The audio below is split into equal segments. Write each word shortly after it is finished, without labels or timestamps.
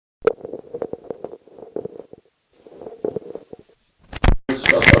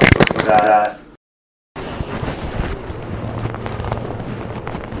that.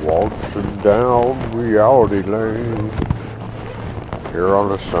 Waltzing down reality lane here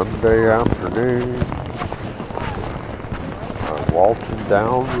on a Sunday afternoon. I'm waltzing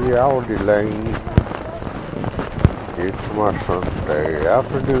down reality lane. It's my Sunday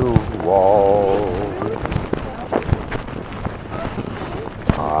afternoon waltz.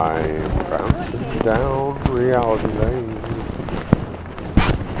 I'm bouncing down reality lane.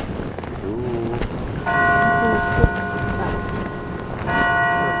 Ooh.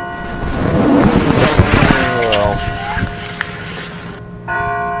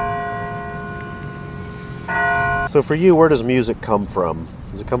 So for you, where does music come from?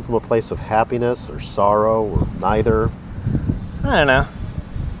 Does it come from a place of happiness or sorrow or neither? I don't know.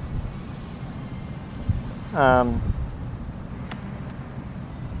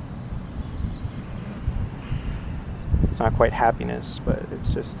 It's not quite happiness, but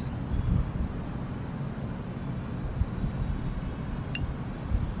it's just...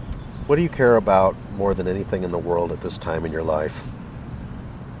 What do you care about more than anything in the world at this time in your life?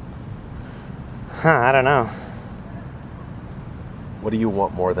 I don't know. What do you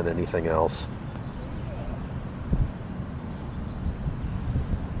want more than anything else?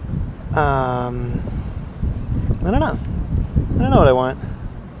 I don't know. I don't know what I want.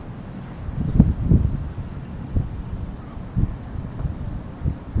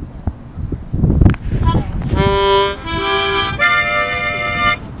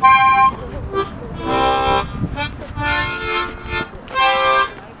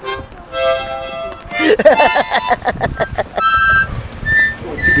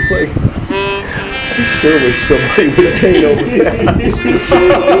 I'm sure wish somebody would have paid over that.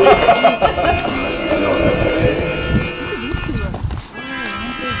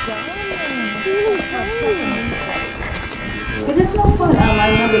 But it's no fun.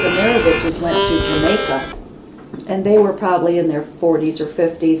 I remember the Maraviches went to Jamaica, and they were probably in their 40s or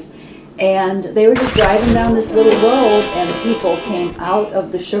 50s, and they were just driving down this little road, and people came out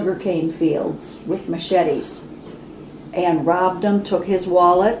of the sugarcane fields with machetes and robbed him, took his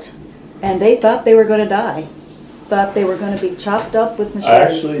wallet, and they thought they were going to die. Thought they were going to be chopped up with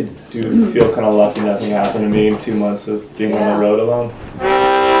machetes. I actually do feel kind of lucky nothing happened to me in 2 months of being on the road alone.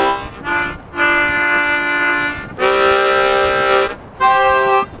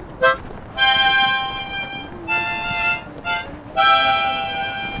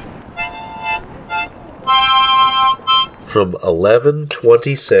 From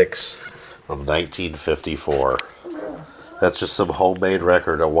 11/26 of 1954. That's just some homemade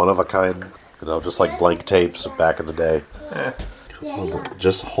record, a one-of-a-kind, just like blank tapes back in the day.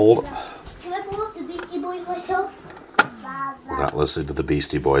 Just hold... Can I pull up the Beastie Boys myself? We're not listening to the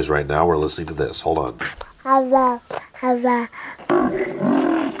Beastie Boys right now. We're listening to this. Hold on. Rap, that's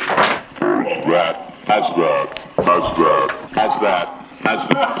that.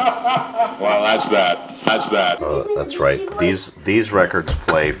 Well, that's that. That's right. These records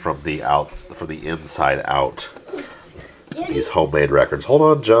play from the inside out. These homemade records. Hold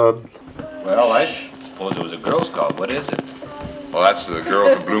on, John. Well, I suppose it was a Girl Scout. What is it? Well, that's the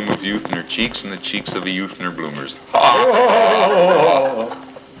girl who bloom with youth in her cheeks and the cheeks of a youth in her bloomers.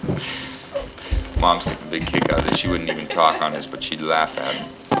 Mom's taking a big kick out of this. She wouldn't even talk on this, but she'd laugh at him.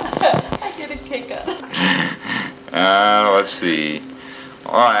 I get a kick out. Let's see.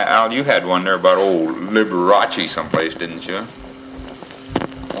 All right, Al, you had one there about old Liberace someplace, didn't you?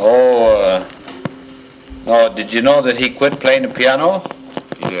 Oh, did you know that he quit playing the piano?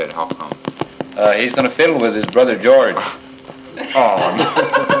 He did. How come? He's going to fiddle with his brother George. Oh,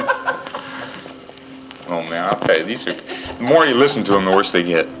 oh man, I'll tell you, the more you listen to them, the worse they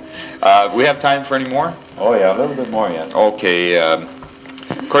get. We have time for any more? Oh yeah, a little bit more yet. Okay. Of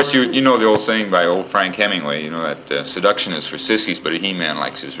course, you know the old saying by old Frank Hemingway, that seduction is for sissies, but a he-man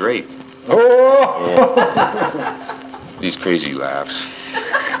likes his rape. Oh! These crazy laughs.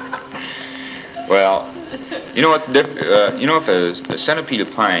 Well, you know what? If a centipede, a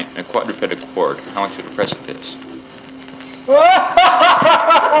pint, and a quadruped, a quart, how much would a precipice? Well,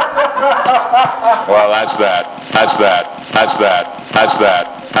 that's that.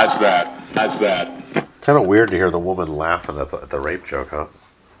 Kind of weird to hear the woman laughing at the rape joke, huh?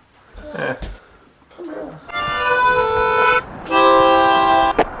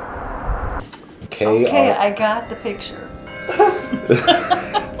 Okay, I got the picture.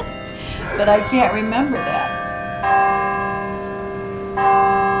 But I can't remember that.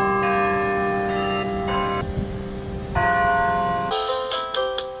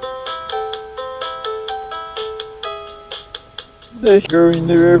 Let's go in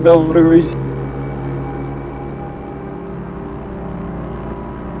the river, Louis.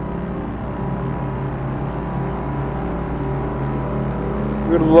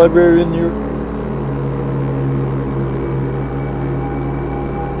 librarian here?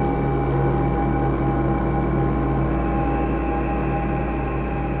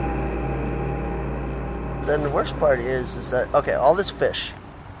 Then the worst part is that, okay, all this fish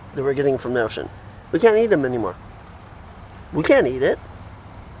that we're getting from the ocean, we can't eat them anymore. We can't eat it.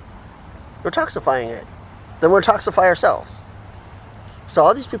 We're toxifying it. Then we're toxify ourselves. So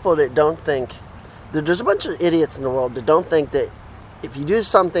all these people that don't think, there's a bunch of idiots in the world that don't think that if you do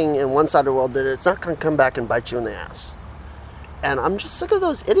something in one side of the world, that it's not going to come back and bite you in the ass. And I'm just sick of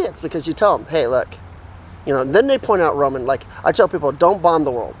those idiots, because you tell them, hey, look, then they point out Roman, like, I tell people, don't bomb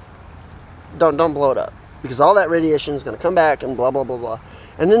the world. Don't blow it up. Because all that radiation is going to come back and blah, blah, blah, blah.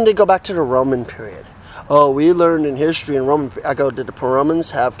 And then they go back to the Roman period. Oh, we learned in history in Roman... I go, did the Romans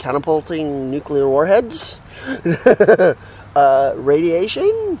have catapulting nuclear warheads?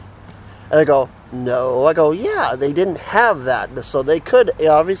 Radiation? And I go, no. I go, yeah, they didn't have that. So they could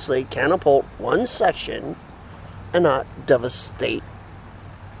obviously catapult one section and not devastate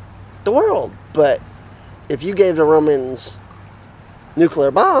the world. But if you gave the Romans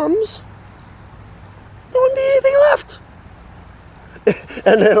nuclear bombs, there wouldn't be anything left.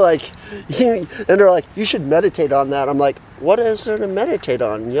 And they're like, you should meditate on that. I'm like, what is there to meditate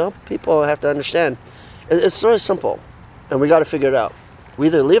on? People have to understand. It's really simple, and we got to figure it out. We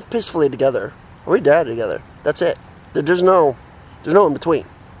either live peacefully together, or we die together. That's it. There's no in between.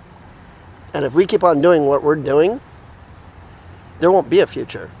 And if we keep on doing what we're doing, there won't be a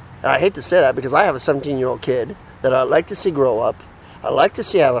future. And I hate to say that, because I have a 17-year-old kid that I'd like to see grow up. I'd like to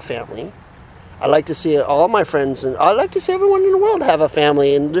see have a family. I like to see all my friends, and I like to see everyone in the world have a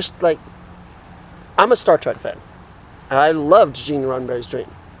family. And just like, I'm a Star Trek fan. And I loved Gene Roddenberry's dream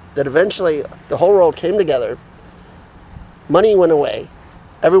that eventually the whole world came together. Money went away.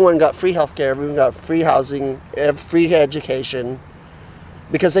 Everyone got free healthcare. Everyone got free housing, free education,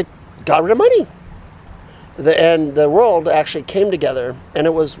 because they got rid of money. And the world actually came together, and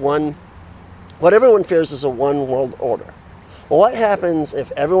it was one. What everyone fears is a one world order. Well, what happens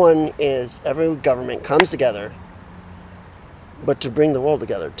if every government comes together, but to bring the world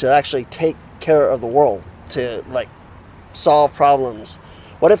together, to actually take care of the world, to solve problems?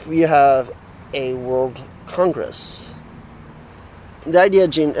 What if you have a world Congress? The idea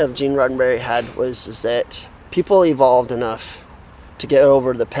Gene Roddenberry had is that people evolved enough to get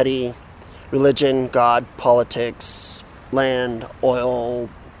over the petty religion, God, politics, land, oil,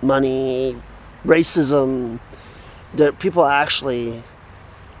 money, racism, that people actually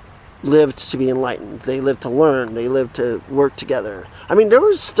lived to be enlightened. They lived to learn. They lived to work together. I mean, there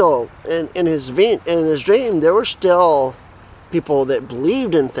was still, in his dream, there were still people that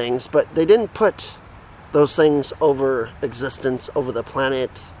believed in things, but they didn't put those things over existence, over the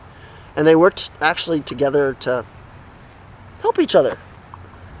planet. And they worked actually together to help each other.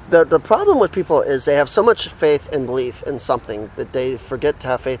 The problem with people is they have so much faith and belief in something that they forget to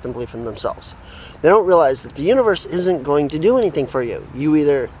have faith and belief in themselves. They don't realize that the universe isn't going to do anything for you. You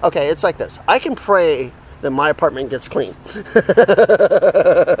either... Okay, it's like this. I can pray that my apartment gets clean.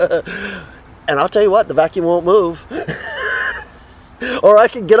 And I'll tell you what, the vacuum won't move. Or I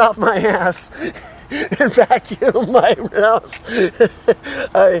can get off my ass and vacuum my house.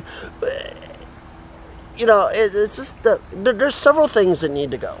 It's just there's several things that need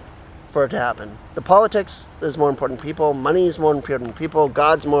to go for it to happen. The politics is more important than people. Money is more important than people.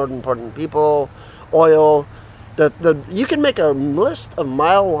 God's more important than people. Oil. You can make a list of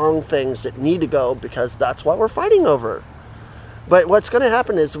mile-long things that need to go, because that's what we're fighting over. But what's going to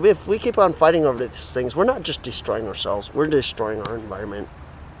happen is, if we keep on fighting over these things, we're not just destroying ourselves. We're destroying our environment.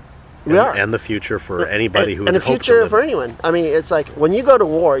 We are. And the future for anybody who and the future for anyone. I mean, it's like when you go to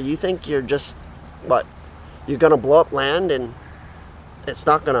war, you think you're just what? You're going to blow up land and it's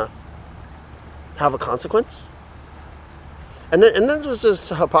not going to have a consequence? And then there's this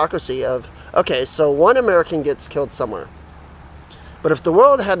hypocrisy of, okay, so one American gets killed somewhere. But if the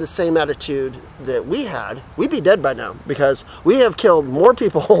world had the same attitude that we had, we'd be dead by now, because we have killed more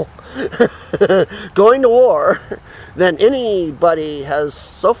people going to war than anybody has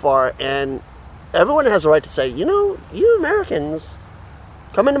so far. And everyone has a right to say, you Americans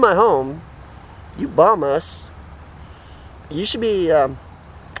come into my home, you bomb us, you should be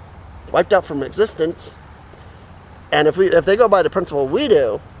wiped out from existence. And if they go by the principle we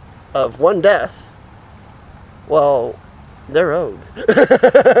do of one death, well, they're owed.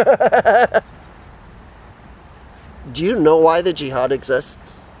 Do you know why the jihad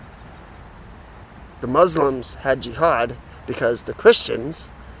exists? The Muslims had jihad because the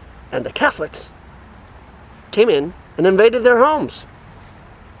Christians and the Catholics came in and invaded their homes.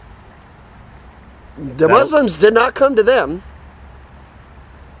 The Muslims did not come to them.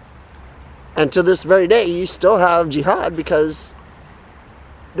 And to this very day, you still have jihad because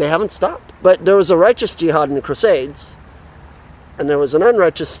they haven't stopped. But there was a righteous jihad in the Crusades, and there was an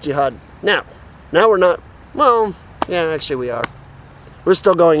unrighteous jihad now. Now we're not, well, yeah, actually we are. We're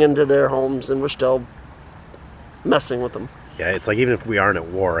still going into their homes, and we're still messing with them. Yeah, it's like even if we aren't at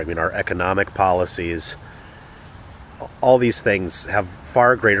war, I mean, our economic policies, all these things have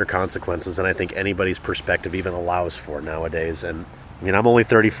far greater consequences than I think anybody's perspective even allows for nowadays. And I mean, I'm only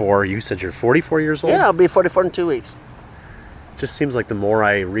 34. You said you're 44 years old? Yeah, I'll be 44 in 2 weeks. Just seems like the more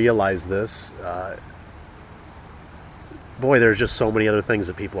I realize this, boy, there's just so many other things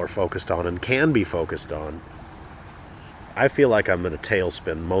that people are focused on and can be focused on. I feel like I'm in a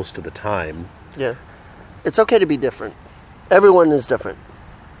tailspin most of the time. Yeah. It's okay to be different. Everyone is different.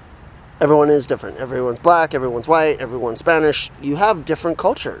 Everyone is different. Everyone's black, everyone's white, everyone's Spanish. You have different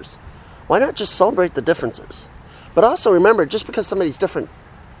cultures. Why not just celebrate the differences? But also remember, just because somebody's different,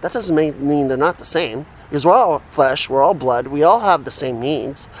 that doesn't mean they're not the same. Because we're all flesh, we're all blood, we all have the same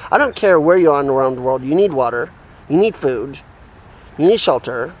needs. I don't care where you are around the world, you need water, you need food, you need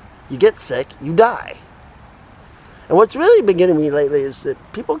shelter, you get sick, you die. And what's really been getting me lately is that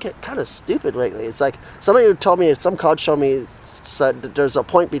people get kind of stupid lately. It's like somebody who told me, some college showed me, said that there's a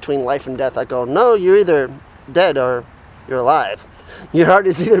point between life and death. I go, no, you're either dead or you're alive. Your heart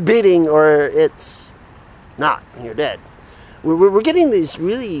is either beating or it's not, and you're dead. We're getting these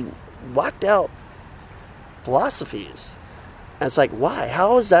really whacked out philosophies. And it's like, why?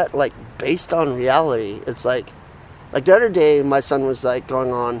 How is that like based on reality? It's like the other day, my son was like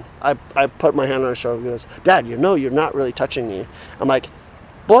going on. I put my hand on his shoulder. He goes, "Dad, you know you're not really touching me." I'm like,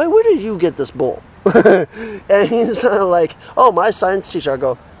 "Boy, where did you get this bull?" And he's like, "Oh, my science teacher." I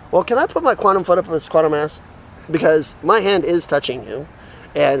go, "Well, can I put my quantum foot up in this quantum mass? Because my hand is touching you."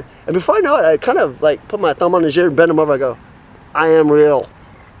 And before I know it, I kind of like put my thumb on his ear and bend him over. I go, "I am real."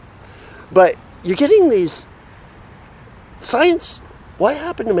 But you're getting these science. What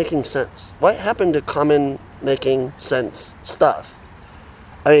happened to making sense? What happened to common making sense stuff?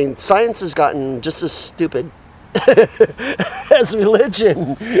 I mean, science has gotten just as stupid as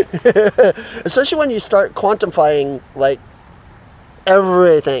religion. Especially when you start quantifying like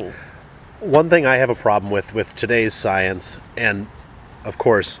everything. One thing I have a problem with today's science, and of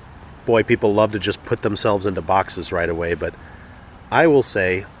course, boy, people love to just put themselves into boxes right away, but I will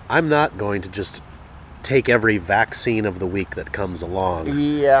say I'm not going to just take every vaccine of the week that comes along.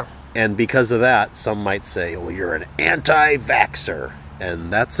 Yeah. And because of that, some might say, well, you're an anti-vaxxer,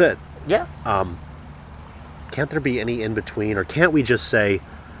 and that's it. Yeah. Can't there be any in-between, or can't we just say,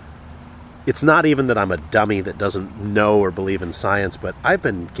 it's not even that I'm a dummy that doesn't know or believe in science, but I've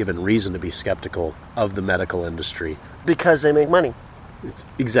been given reason to be skeptical of the medical industry. Because they make money.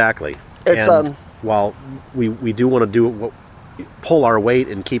 Exactly. It's and while we do want to pull our weight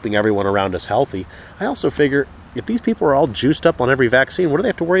in keeping everyone around us healthy, I also figure if these people are all juiced up on every vaccine, what do they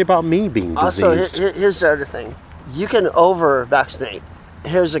have to worry about me being diseased? Also, here's the other thing. You can over-vaccinate.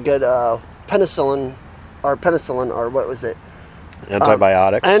 Here's a good penicillin, or what was it?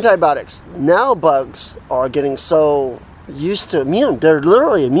 Antibiotics. Antibiotics. Now bugs are getting so used to immune. They're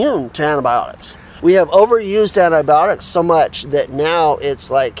literally immune to antibiotics. We have overused antibiotics so much that now it's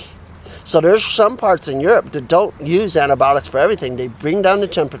like... So there's some parts in Europe that don't use antibiotics for everything. They bring down the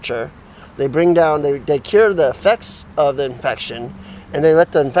temperature. They cure the effects of the infection, and they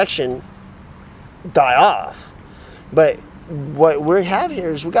let the infection die off. But what we have here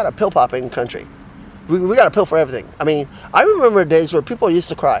is we got a pill popping country. We got a pill for everything. I mean, I remember days where people used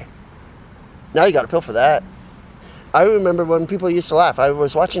to cry. Now you got a pill for that. I remember when people used to laugh. I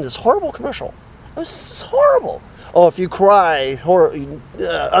was watching this horrible commercial. It was just horrible. Oh, if you cry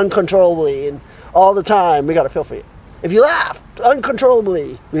uncontrollably and all the time, we got a pill for you. If you laugh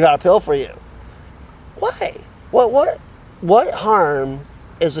uncontrollably, we got a pill for you. Why? What harm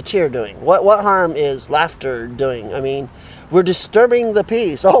is a tear doing? What harm is laughter doing? I mean, we're disturbing the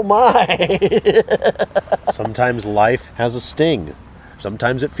peace. Oh my! Sometimes life has a sting.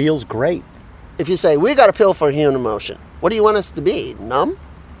 Sometimes it feels great. If you say, we got a pill for human emotion, what do you want us to be? Numb?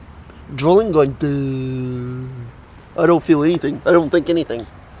 Drooling, going, duh. I don't feel anything. I don't think anything.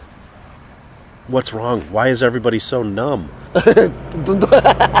 What's wrong? Why is everybody so numb?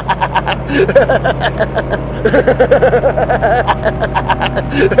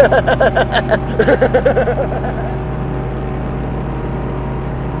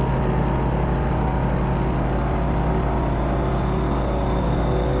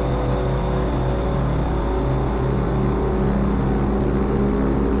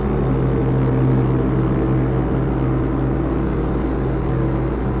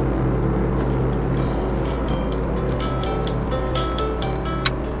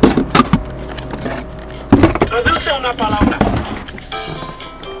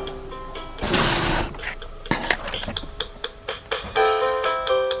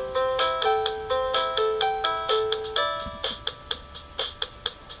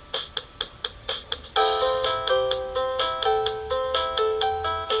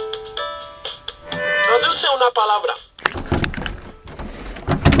 una palabra.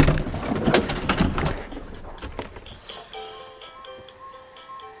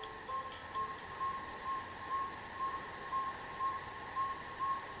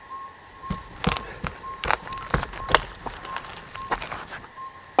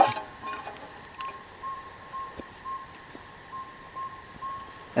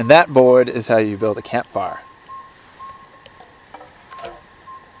 And that board is how you build a campfire.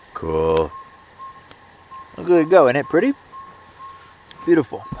 Cool. Look at it go, isn't it pretty?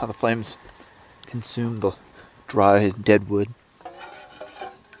 Beautiful how the flames consume the dry, dead wood.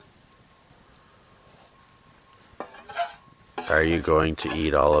 Are you going to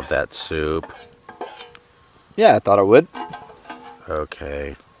eat all of that soup? Yeah, I thought I would.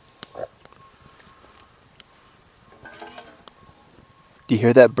 Okay. Do you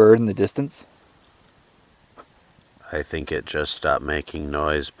hear that bird in the distance? I think it just stopped making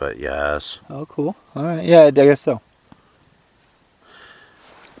noise, but yes. Oh, cool. Alright, yeah, I guess so.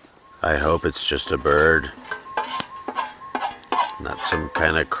 I hope it's just a bird. Not some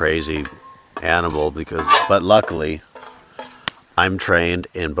kind of crazy animal, but luckily, I'm trained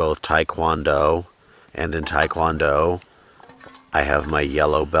in both Taekwondo, and in Taekwondo, I have my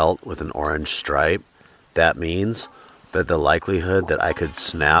yellow belt with an orange stripe. That means that the likelihood that I could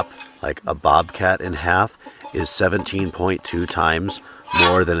snap like a bobcat in half is 17.2 times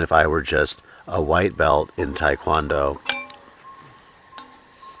more than if I were just a white belt in Taekwondo.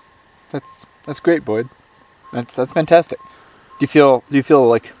 That's great, Boyd. That's fantastic. Do you feel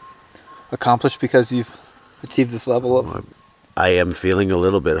like accomplished because you've achieved this level of? I am feeling a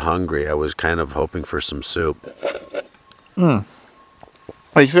little bit hungry. I was kind of hoping for some soup. Well,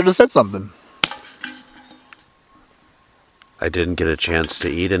 you should have said something. I didn't get a chance to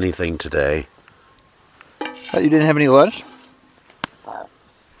eat anything today. Thought you didn't have any lunch?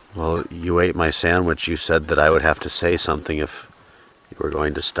 Well, you ate my sandwich. You said that I would have to say something if you were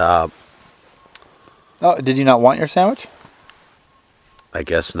going to stop. Oh, did you not want your sandwich? I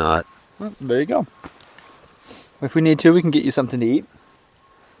guess not. Well, there you go. If we need to, we can get you something to eat.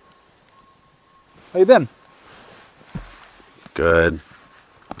 How you been? Good.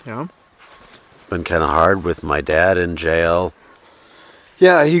 Yeah. Been kind of hard with my dad in jail.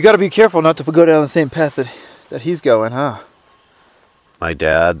 Yeah, you got to be careful not to go down the same path that he's going, huh? My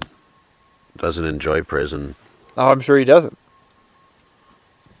dad doesn't enjoy prison. Oh, I'm sure he doesn't.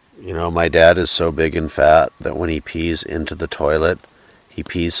 You know, my dad is so big and fat that when he pees into the toilet, he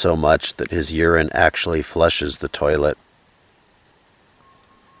pees so much that his urine actually flushes the toilet.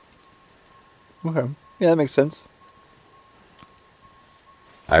 Okay. Yeah, that makes sense.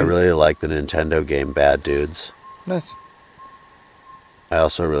 I really like the Nintendo game Bad Dudes. Nice. I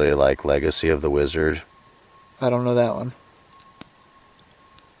also really like Legacy of the Wizard. I don't know that one.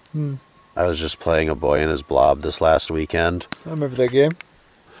 I was just playing A Boy and His Blob this last weekend. I remember that game.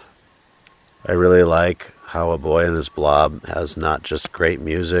 I really like how A Boy and His Blob has not just great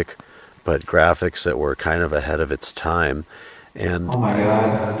music, but graphics that were kind of ahead of its time. And oh my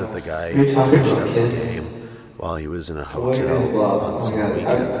God. that the guy You're talking finished about up kid? the game while he was in a hotel on some weekend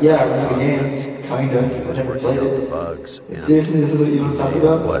I remember the game, kind of. he was working out the bugs. And Seriously, this is what you want to talk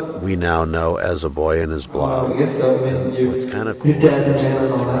about? what we now know as A Boy and His Blob. I guess so. I mean, What's kind of cool your dad's in is jail that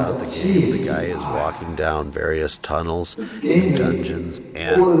and all throughout that. the game, the guy is walking down various tunnels and dungeons,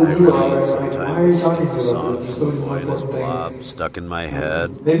 and I really sometimes get the song from A Boy and His Blob stuck in my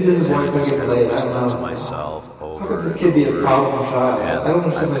head, Maybe this is and one I thing just to kind play, of I whistle don't it to know. myself over This and could be a over. problem child. And I don't know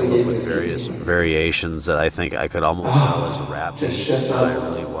if I've somebody come up gave with this to various you. variations that I think I could almost sell as rap beats, but I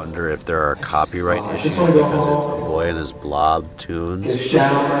really wonder if there are copyright issues because it's A Boy and His Blob tunes. And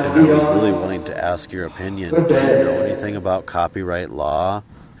I was really wanting to ask your opinion. Do you know anything about copyright law?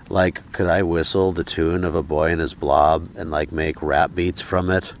 Like, could I whistle the tune of A Boy and His Blob and, like, make rap beats from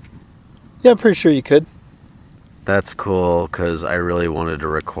it? Yeah, I'm pretty sure you could. That's cool, because I really wanted to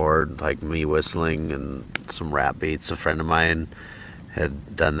record, like, me whistling and some rap beats. A friend of mine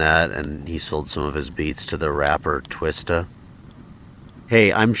had done that, and he sold some of his beats to the rapper Twista.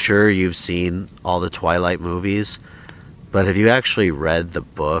 Hey, I'm sure you've seen all the Twilight movies, but have you actually read the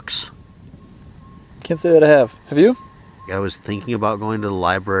books? Can't say that I have. Have you? I was thinking about going to the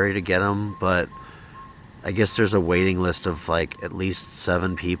library to get them, but I guess there's a waiting list of like at least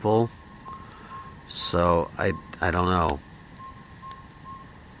 7 people. So I don't know.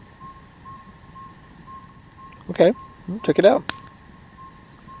 Okay, check it out.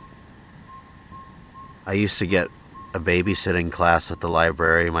 I used to get a babysitting class at the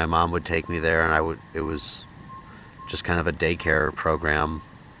library. My mom would take me there, and it was just kind of a daycare program.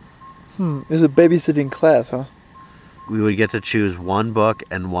 It was a babysitting class, huh? would get to choose one book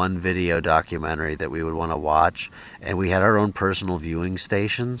and one video documentary that we would want to watch, and we had our own personal viewing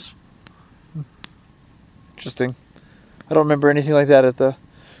stations. Interesting. I don't remember anything like that at the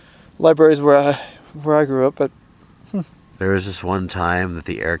libraries where I grew up, but There was this one time that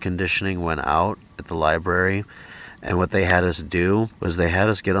the air conditioning went out at the library, and what they had us do was they had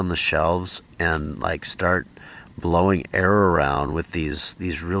us get on the shelves and like start blowing air around with these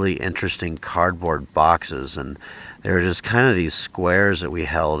really interesting cardboard boxes, and they were just kind of these squares that we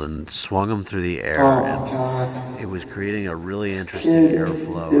held and swung them through the air, and it was creating a really interesting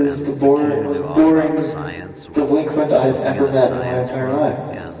airflow. Is and the boring science, delinquent I've ever met in my entire life.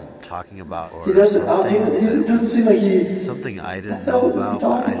 and talking about He doesn't seem like he... something I didn't know about,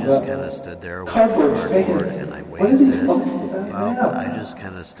 but I just kind of stood there with Cardboard the faking cardboard it. and I What is he waved it. talking about right now? I just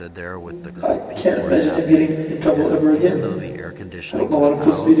kind of stood there with the I can't imagine him getting in trouble ever again. Even though the air I conditioning don't know what I'm was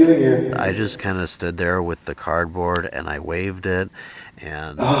supposed to be doing here. I just kind of stood there with the cardboard and I waved it,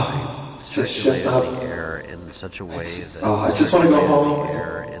 and I just circulated shut up. the air in such a way that I just want to go circulated home. the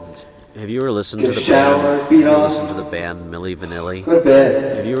air in. Have you ever listened Get to a the shower, band? beat Have you off. listened to the band Milli Vanilli? Go to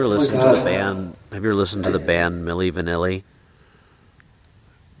bed. Have you ever Oh my listened to God. the band? Have you ever listened to the band Milli Vanilli?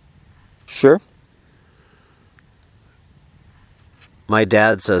 sure. My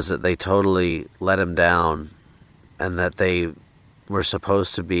dad says that they totally let him down, and that they were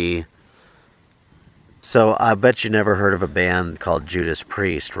supposed to be. So I bet you never heard of a band called Judas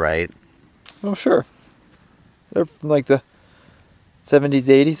Priest, right? Oh, sure. They're from like the 70s,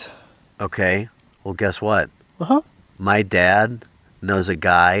 80s. Okay. Well, guess what? Uh-huh. My dad knows a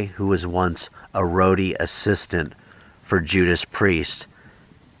guy who was once a roadie assistant for Judas Priest,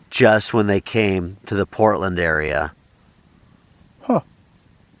 just when they came to the Portland area.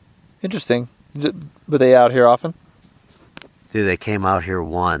 Interesting. Were they out here often? Dude, they came out here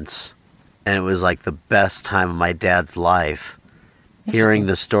once, and it was like the best time of my dad's life, hearing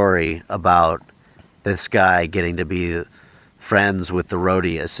the story about this guy getting to be friends with the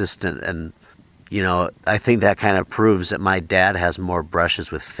roadie assistant. And, you know, I think that kind of proves that my dad has more brushes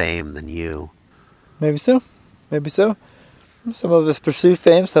with fame than you. Maybe so. Maybe so. Some of us pursue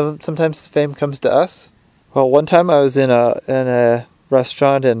fame. Sometimes fame comes to us. Well, one time I was in a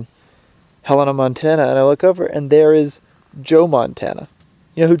restaurant in Helena, Montana, and I look over, and there is Joe Montana.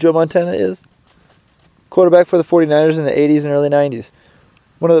 You know who Joe Montana is? Quarterback for the 49ers in the 80s and early 90s.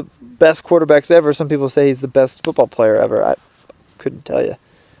 One of the best quarterbacks ever. Some people say he's the best football player ever. I couldn't tell you.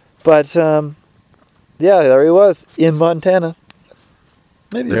 But, yeah, there he was, in Montana.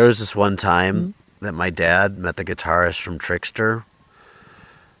 Maybe There was this one time that my dad met the guitarist from Trickster.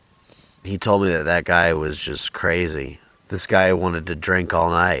 He told me that guy was just crazy. This guy wanted to drink all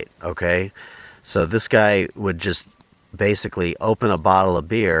night, okay? So this guy would just basically open a bottle of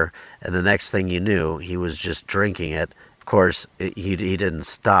beer, and the next thing you knew, he was just drinking it. Of course, he didn't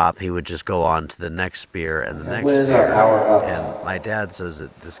stop. He would just go on to the next beer and the next When is beer. our hour up? And my dad says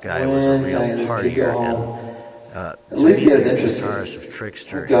that this guy When was a can I real just keep partier. going? And At least he has the interest. guitarist of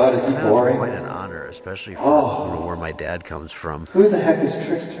Trickster. Oh God, is is he kind of boring? quite an honor, especially for where my dad comes from. Who the heck is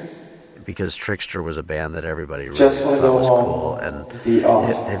Trickster? Because Trickster was a band that everybody really Just wanna thought go was home cool. And be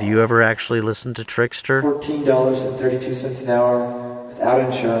off. have you ever actually listened to Trickster? $14.32 an hour without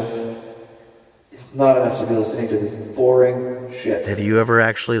insurance is not enough to be listening to this boring shit. Have you ever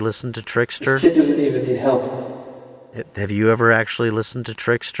actually listened to Trickster? This kid doesn't even need help. Have you ever actually listened to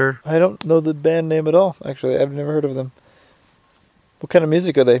Trickster? I don't know the band name at all, actually. I've never heard of them. What kind of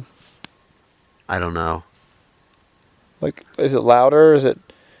music are they? I don't know. Like, is it louder? Is it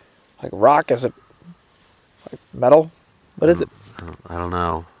like rock? Is it like metal? What is it? I don't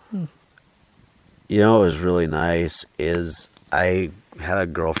know. You know what was really nice is I had a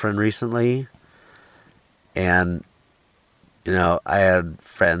girlfriend recently, and, you know, I had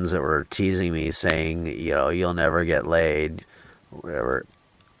friends that were teasing me saying, you know, you'll never get laid, whatever.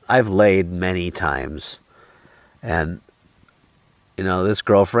 I've laid many times, and, you know, this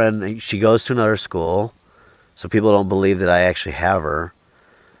girlfriend, she goes to another school, so people don't believe that I actually have her.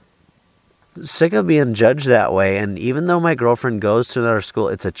 Sick of being judged that way. And even though my girlfriend goes to another school,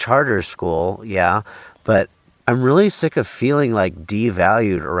 it's a charter school, yeah, but I'm really sick of feeling like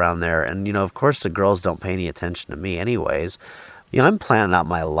devalued around there. And, you know, of course the girls don't pay any attention to me anyways. You know, I'm planning out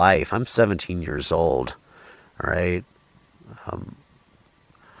my life. I'm 17 years old, all right?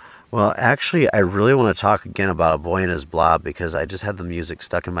 Well, actually, I really want to talk again about A Boy and His Blob, because I just had the music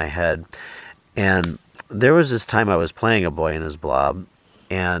stuck in my head. And there was this time I was playing A Boy and His Blob,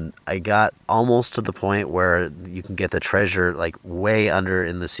 and I got almost to the point where you can get the treasure like way under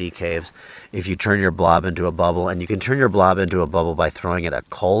in the sea caves if you turn your blob into a bubble. And you can turn your blob into a bubble by throwing it a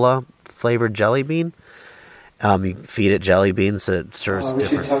cola flavored jelly bean. You feed it jelly beans that it serves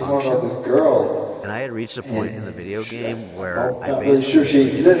different talk more about functions. this girl. And I had reached a point in the video game where I Not really basically sure she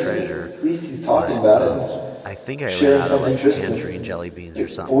created a exists. treasure. At least he's talking about it. I think I Sharing ran out of something like interesting. tangerine jelly beans or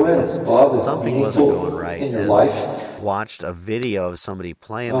something Boy, because Bob is something wasn't meaningful going right. in your and life. watched a video of somebody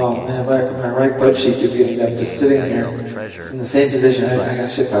playing the Oh game. man, my right butt cheek is getting up, just sitting here. It's in the same position. I gotta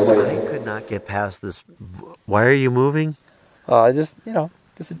shift my weight. I could not get past this. Why are you moving? Just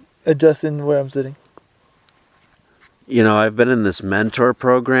adjusting where I'm sitting. You know, I've been in this mentor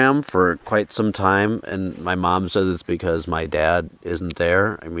program for quite some time, and my mom says it's because my dad isn't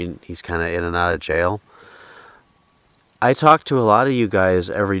there. I mean, he's kind of in and out of jail. I talk to a lot of you guys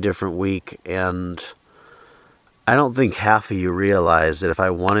every different week, and I don't think half of you realize that if I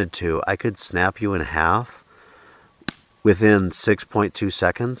wanted to, I could snap you in half within 6.2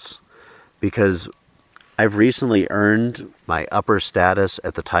 seconds, because I've recently earned my upper status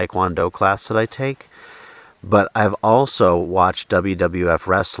at the Taekwondo class that I take. But I've also watched WWF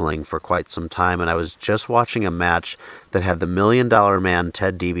wrestling for quite some time, and I was just watching a match that had the $1 Million Man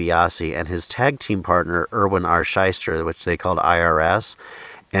Ted DiBiase and his tag team partner Erwin R. Shyster, which they called IRS.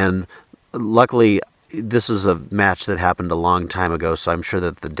 And luckily, this is a match that happened a long time ago, so I'm sure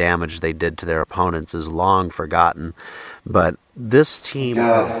that the damage they did to their opponents is long forgotten. But this team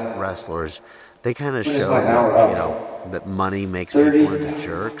of wrestlers, they kind of show, that money makes people into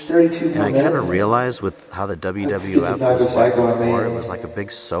jerks. And I kind of realized with how the WWF was before, it was like a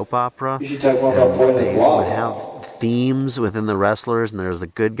big soap opera. And they would have themes within the wrestlers, and there's the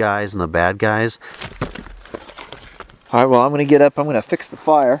good guys and the bad guys. All right, well, I'm going to get up. I'm going to fix the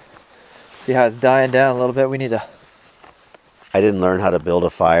fire. See how it's dying down a little bit. We need to... I didn't learn how to build a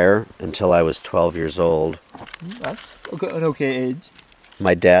fire until I was 12 years old. That's an okay age.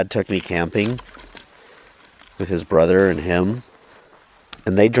 My dad took me camping with his brother and him,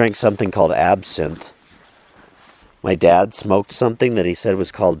 and they drank something called absinthe. My dad smoked something that he said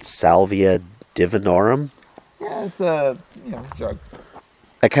was called Salvia divinorum. Yeah, it's a drug.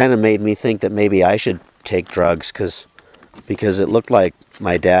 That kind of made me think that maybe I should take drugs because it looked like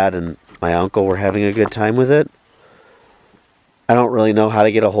my dad and my uncle were having a good time with it. I don't really know how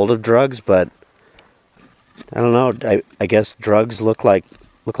to get a hold of drugs, but I don't know. I guess drugs look like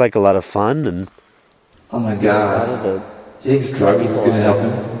a lot of fun, and oh my God! He thinks drugs is going to help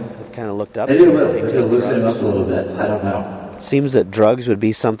him. I've kind of looked up. Maybe it'll loosen him up a little bit. I don't know. It seems that drugs would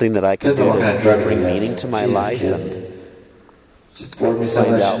be something that I could do to bring meaning to my life and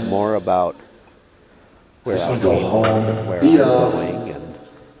find out more about where I came from and where I'm going. And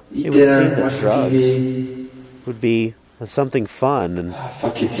it would seem that drugs would be something fun, and I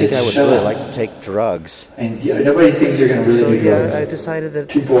think I would really like to take drugs. And nobody thinks you're going to really do drugs. I decided that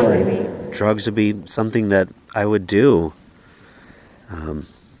too boring. Maybe drugs would be something that I would do. Let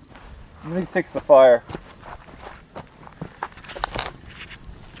me fix the fire.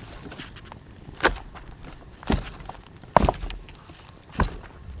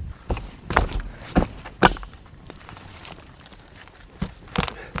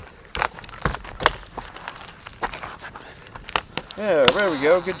 Yeah, there we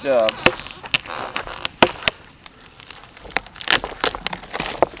go. Good job.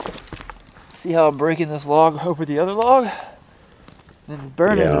 See how I'm breaking this log over the other log? And it's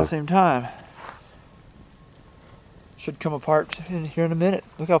burning at the same time. Should come apart here in a minute.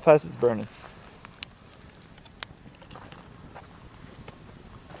 Look how fast it's burning.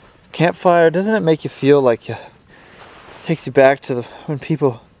 Campfire, doesn't it make you feel like takes you back to when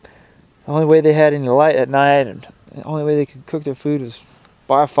people, the only way they had any light at night and the only way they could cook their food was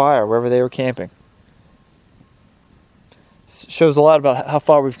by a fire wherever they were camping. It shows a lot about how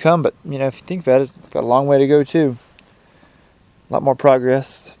far we've come, but if you think about it, we've got a long way to go too. A lot more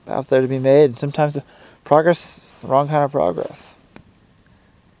progress out there to be made, and sometimes the progress is the wrong kind of progress.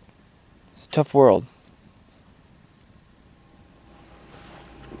 It's a tough world.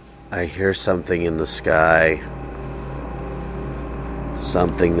 I hear something in the sky.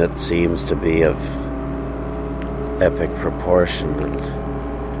 Something that seems to be of epic proportion. And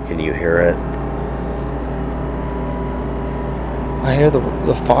can you hear it? I hear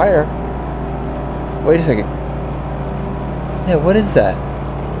the fire. Wait a second. Yeah, what is that?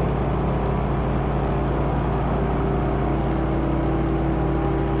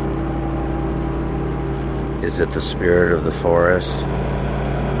 Is it the spirit of the forest?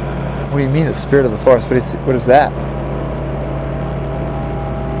 What do you mean, the spirit of the forest? What is that?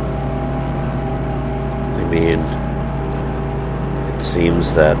 I mean, it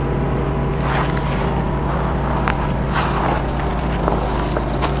seems that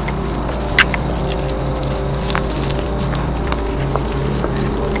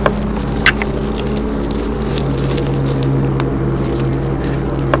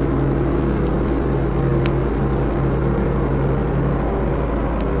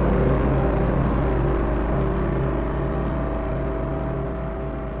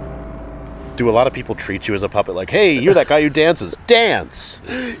Do a lot of people treat you as a puppet? Like, hey, you're that guy who dances. Dance!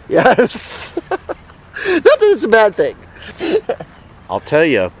 Yes. Not that it's a bad thing. I'll tell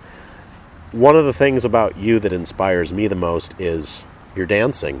you, one of the things about you that inspires me the most is your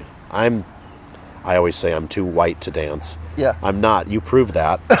dancing. I always say I'm too white to dance. Yeah. I'm not. You prove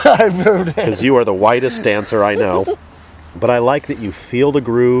that. I proved it. Because you are the whitest dancer I know. But I like that you feel the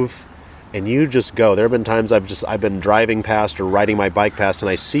groove and you just go. There have been times I've been driving past or riding my bike past and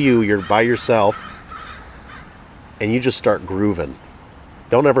I see you're by yourself and you just start grooving.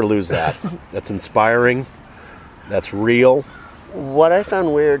 Don't ever lose that. That's inspiring. That's real. What I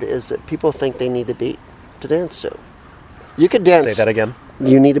found weird is that people think they need a beat to dance to. You could dance. Say that again.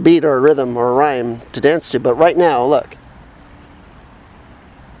 You need a beat or a rhythm or a rhyme to dance to. But right now, look.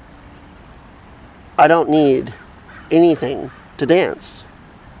 I don't need anything to dance.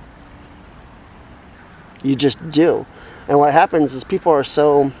 You just do. And what happens is people are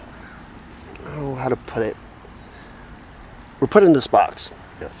so, how to put it? We're put in this box.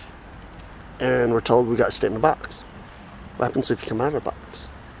 Yes. And we're told we got to stay in the box. What happens if you come out of the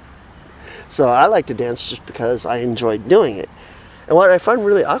box? So I like to dance just because I enjoy doing it. And what I find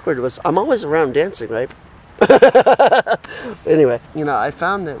really awkward was I'm always around dancing, right? Anyway, I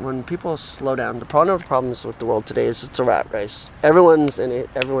found that when people slow down, one of the problems with the world today is it's a rat race. Everyone's in it.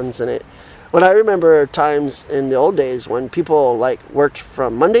 When I remember times in the old days when people worked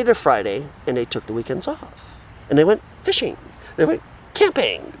from Monday to Friday and they took the weekends off. And they went fishing. They went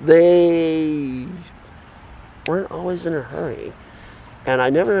camping. They weren't always in a hurry. And I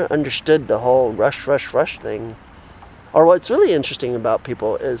never understood the whole rush thing. Or what's really interesting about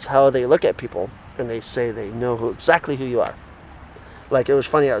people is how they look at people and they say they know exactly who you are. Like, it was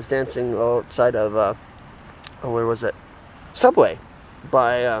funny, I was dancing outside of, where was it? Subway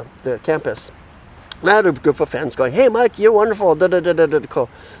by the campus. And I had a group of fans going, hey, Mike, you're wonderful, cool.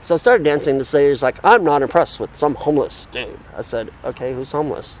 So I started dancing to say, he's like, I'm not impressed with some homeless dude. I said, okay, who's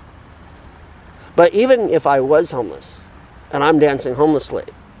homeless? But even if I was homeless, and I'm dancing homelessly,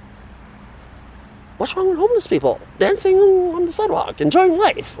 what's wrong with homeless people? Dancing on the sidewalk, enjoying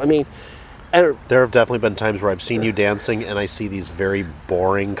life. I mean, there have definitely been times where I've seen you dancing and I see these very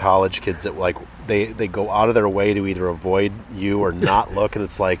boring college kids that they go out of their way to either avoid you or not look, and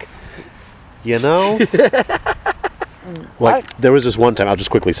it's like, there was this one time, I'll just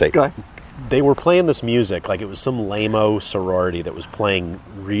quickly say, go ahead. They were playing this music, like it was some lame-o sorority that was playing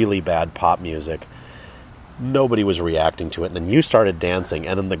really bad pop music. Nobody was reacting to it, and then you started dancing,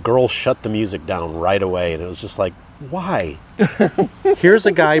 and then the girl shut the music down right away, and it was just like, why? Here's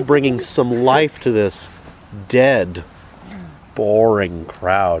a guy bringing some life to this dead, boring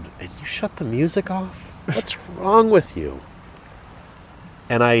crowd, and you shut the music off? What's wrong with you?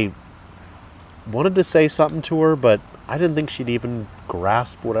 And I wanted to say something to her, but I didn't think she'd even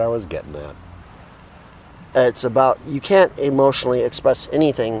grasp what I was getting at. It's about, you can't emotionally express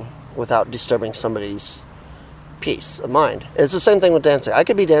anything without disturbing somebody's peace of mind. It's the same thing with dancing. I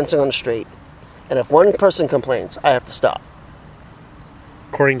could be dancing on the street, and if one person complains, I have to stop.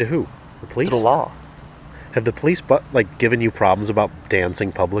 According to who? The police? To the law. Have the police given you problems about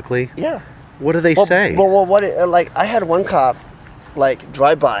dancing publicly? Yeah. What do they say? Well, I had one cop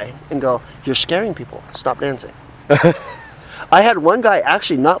drive by and go, you're scaring people, stop dancing. I had one guy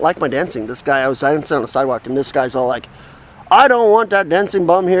actually not like my dancing. This guy, I was dancing on the sidewalk, and this guy's all like, I don't want that dancing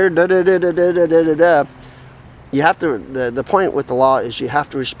bum here, da-da-da-da-da-da-da-da. You have to, the point with the law is you have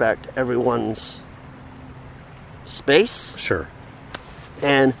to respect everyone's space. Sure.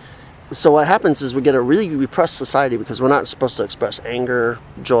 And so what happens is we get a really repressed society because we're not supposed to express anger,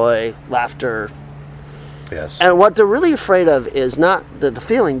 joy, laughter. Yes. And what they're really afraid of is not the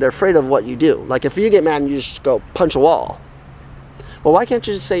feeling, they're afraid of what you do. Like if you get mad and you just go punch a wall, well, why can't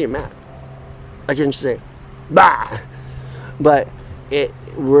you just say you're mad? Why can't you say, bah? But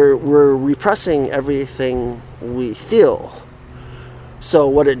we're repressing everything we feel. So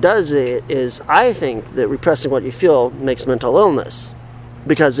what it does is I think that repressing what you feel makes mental illness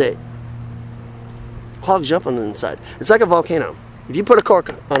because it clogs you up on the inside. It's like a volcano. If you put a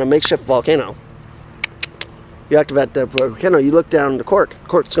cork on a makeshift volcano, you activate the volcano, you look down the cork's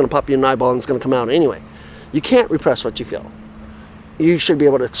going to pop you in an eyeball and it's going to come out anyway. You can't repress what you feel. You should be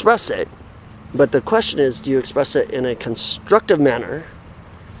able to express it, but the question is, do you express it in a constructive manner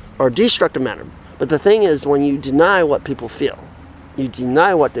or destructive manner? But the thing is, when you deny what people feel, you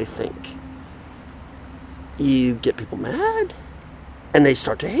deny what they think, you get people mad and they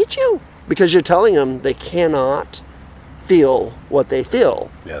start to hate you because you're telling them they cannot feel what they feel.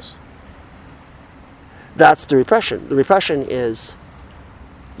 Yes. That's the repression. The repression is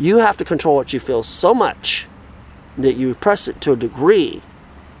you have to control what you feel so much that you repress it to a degree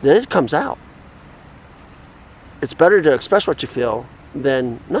that it comes out. it's better to express what you feel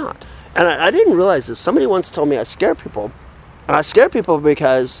than not. And I didn't realize this. Somebody once told me I scare people. And I scare people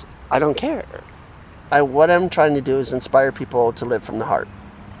because I don't care. What I'm trying to do is inspire people to live from the heart.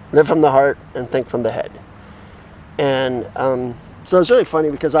 Live from the heart and think from the head. And so it's really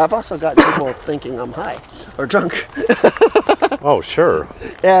funny because I've also got people thinking I'm high or drunk. Oh, sure.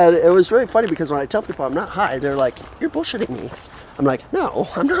 And it was really funny because when I tell people I'm not high, they're like, you're bullshitting me. I'm like, no,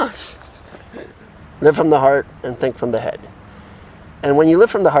 I'm not. Live from the heart and think from the head. And when you live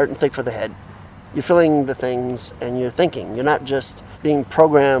from the heart and think from the head, you're feeling the things and you're thinking. You're not just being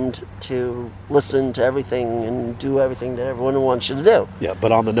programmed to listen to everything and do everything that everyone wants you to do. Yeah,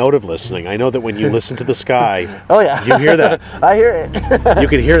 but on the note of listening, I know that when you listen to the sky, oh yeah, you hear that. I hear it. You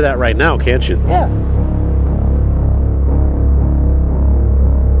can hear that right now, can't you? Yeah.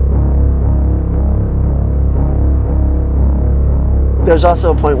 There's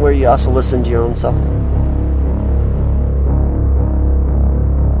also a point where you also listen to your own self.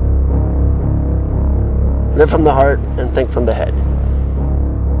 Live from the heart and think from the head.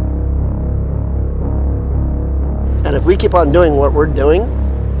 And if we keep on doing what we're doing,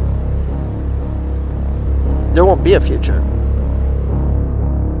 there won't be a future.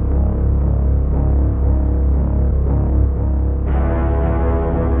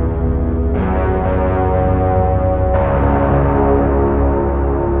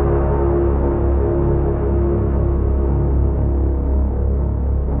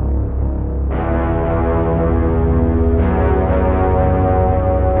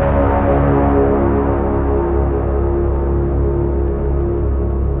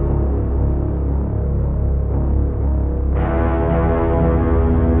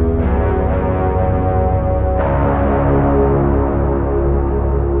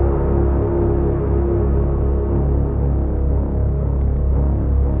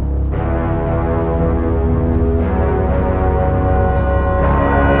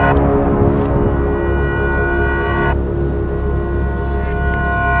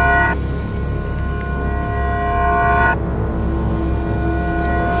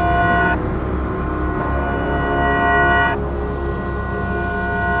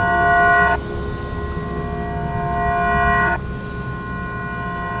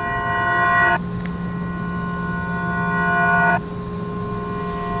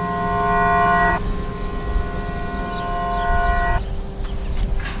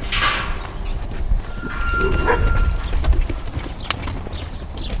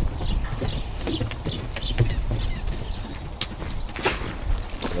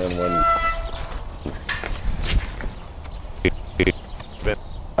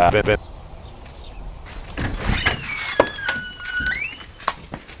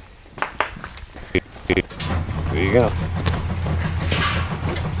 There you go.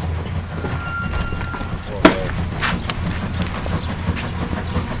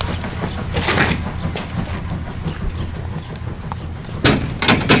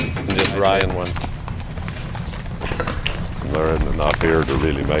 Just riding one. Learning enough here to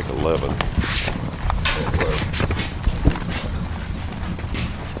really make a living.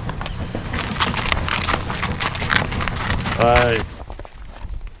 Hi.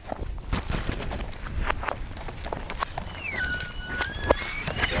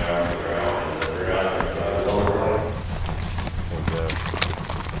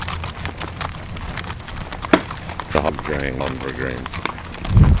 The hog grain, lumber grain.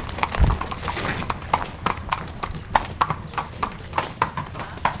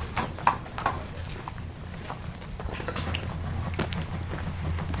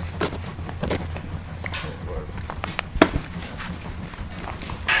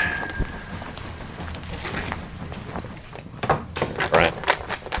 Right.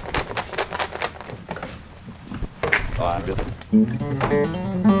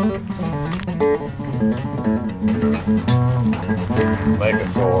 Make a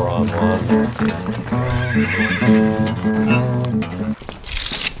sore on one.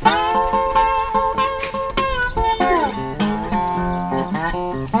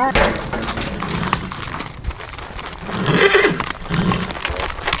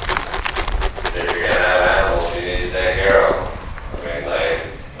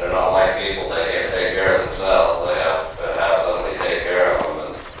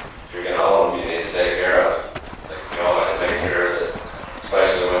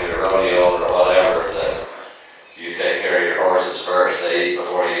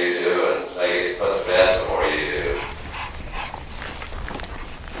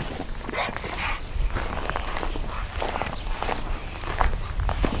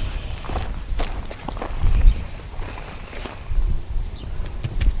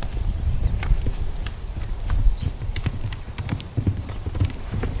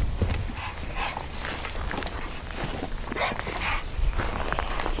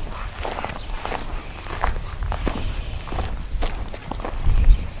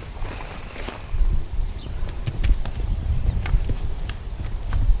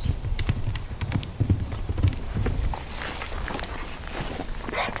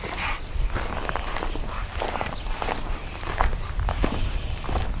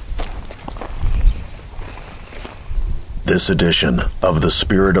 This edition of The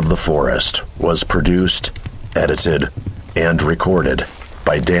Spirit of the Forest was produced, edited, and recorded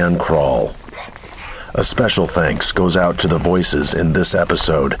by Dan Crall. A special thanks goes out to the voices in this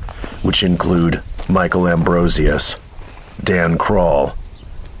episode, which include Michael Ambrosius, Dan Crall,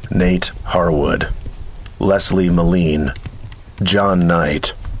 Nate Harwood, Leslie Moline, John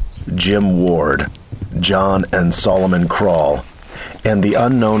Knight, Jim Ward, John and Solomon Crall, and the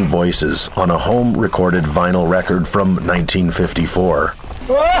unknown voices on a home-recorded vinyl record from 1954.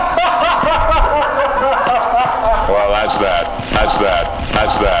 Well, that's that. That's that.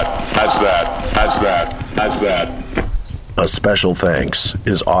 That's that. That's that. That's that. That's that. A special thanks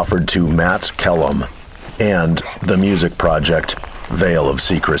is offered to Matt Kellum and the music project Veil of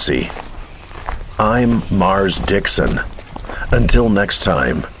Secrecy. I'm Mars Dixon. Until next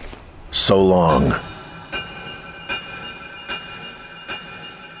time, so long.